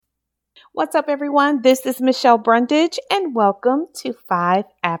What's up, everyone? This is Michelle Brundage, and welcome to 5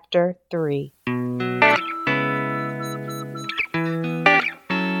 After 3.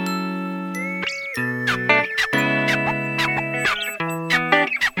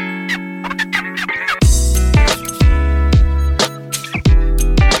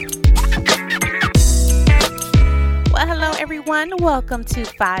 Everyone, welcome to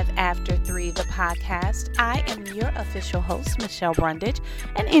 5 After 3, the podcast. I am your official host, Michelle Brundage,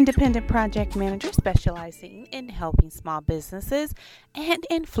 an independent project manager specializing in helping small businesses and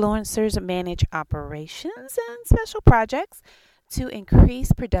influencers manage operations and special projects to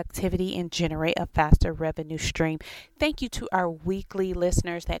increase productivity and generate a faster revenue stream. Thank you to our weekly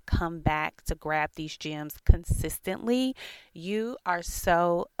listeners that come back to grab these gems consistently. You are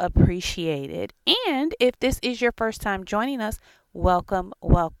so appreciated. And if this is your first time joining us, welcome,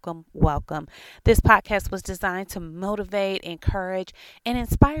 welcome, welcome. This podcast was designed to motivate, encourage, and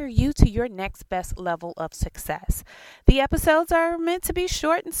inspire you to your next best level of success. The episodes are meant to be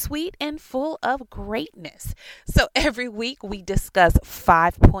short and sweet and full of greatness. So every week we discuss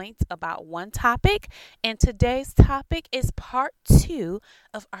 5 points about one topic, and today's topic is part 2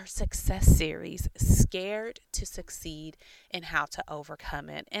 of our success series, Scared to Succeed and How to Overcome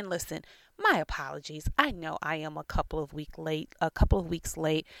It. And listen, my apologies. I know I am a couple of weeks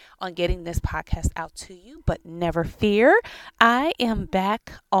late on getting this podcast out to you, but never fear. I am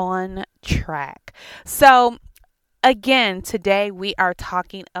back on track. So again, today we are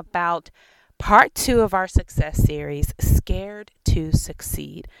talking about part 2 of our success series, Scared to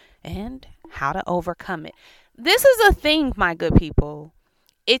Succeed and How to Overcome It. This is a thing, my good people.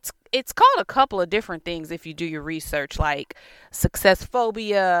 It's called a couple of different things if you do your research, like success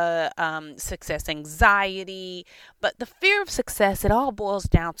phobia, success anxiety. But the fear of success, it all boils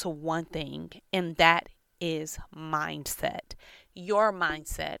down to one thing, and that is mindset. Your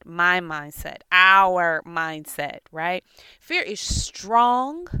mindset, my mindset, our mindset, right? Fear is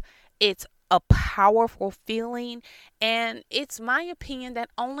strong. It's a powerful feeling, and it's my opinion that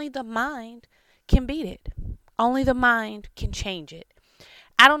only the mind can beat it. Only the mind can change it.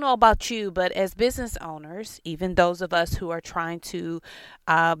 I don't know about you, but as business owners, even those of us who are trying to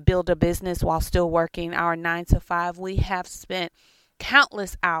build a business while still working our 9 to 5, we have spent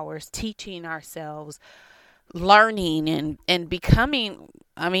countless hours teaching ourselves, learning and becoming,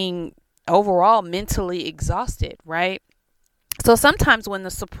 overall mentally exhausted, right? So sometimes when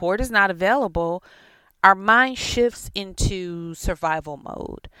the support is not available, our mind shifts into survival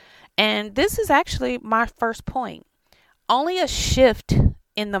mode. And this is actually my first point. Only a shift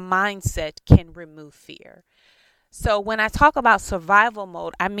in the mindset can remove fear. So when I talk about survival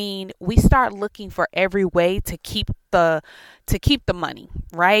mode, I mean we start looking for every way to keep the money,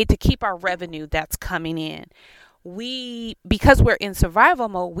 right? To keep our revenue that's coming in. Because we're in survival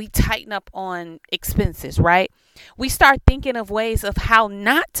mode, we tighten up on expenses, right? We start thinking of ways of how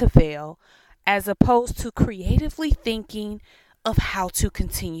not to fail as opposed to creatively thinking of how to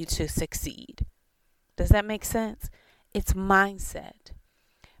continue to succeed. Does that make sense? It's mindset.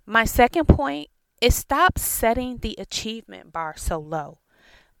 My second point is stop setting the achievement bar so low.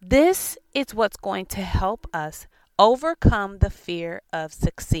 This is what's going to help us overcome the fear of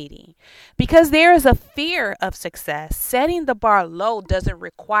succeeding. Because there is a fear of success. Setting the bar low doesn't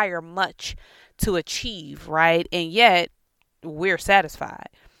require much to achieve, right? And yet we're satisfied.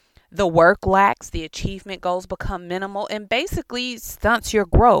 The work lacks, the achievement goals become minimal, and basically stunts your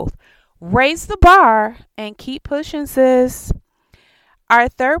growth. Raise the bar and keep pushing, sis. Our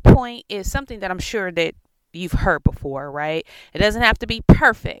third point is something that I'm sure that you've heard before, right? It doesn't have to be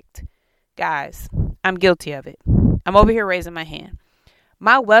perfect. Guys, I'm guilty of it. I'm over here raising my hand.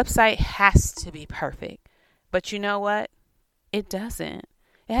 My website has to be perfect. But you know what? It doesn't.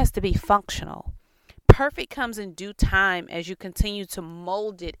 It has to be functional. Perfect comes in due time as you continue to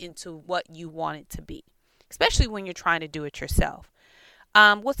mold it into what you want it to be, especially when you're trying to do it yourself.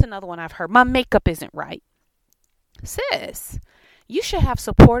 What's another one I've heard? My makeup isn't right. Sis, you should have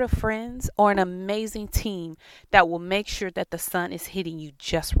supportive friends or an amazing team that will make sure that the sun is hitting you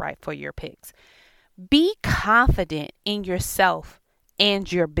just right for your pics. Be confident in yourself and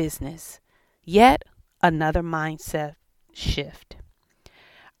your business. Yet another mindset shift.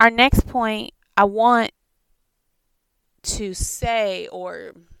 Our next point I want to say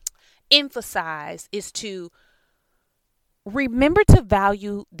or emphasize is to remember to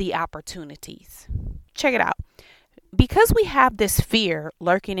value the opportunities. Check it out. Because we have this fear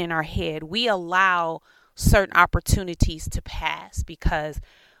lurking in our head, we allow certain opportunities to pass because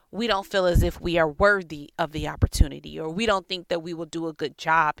we don't feel as if we are worthy of the opportunity, or we don't think that we will do a good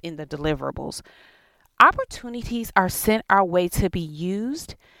job in the deliverables. Opportunities are sent our way to be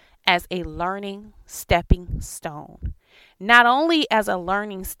used, as a learning stepping stone. Not only as a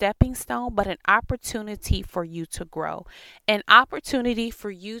learning stepping stone, but an opportunity for you to grow, an opportunity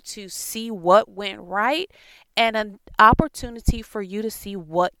for you to see what went right, and an opportunity for you to see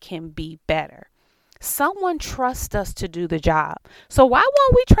what can be better. Someone trusts us to do the job. So why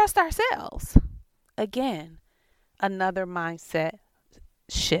won't we trust ourselves? Again, another mindset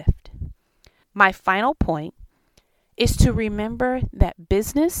shift. My final point is to remember that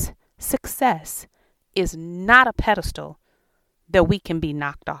business success is not a pedestal that we can be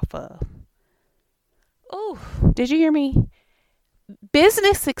knocked off of. Oh, did you hear me?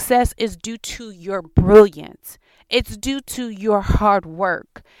 Business success is due to your brilliance. It's due to your hard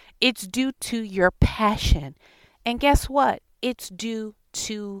work. It's due to your passion. And guess what? It's due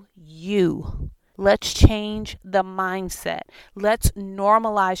to you. Let's change the mindset. Let's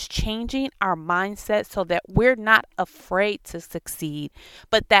normalize changing our mindset so that we're not afraid to succeed,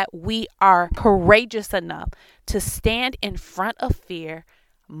 but that we are courageous enough to stand in front of fear,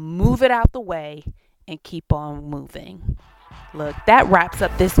 move it out the way, and keep on moving. Look, that wraps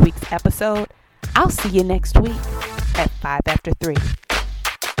up this week's episode. I'll see you next week at 5 after 3.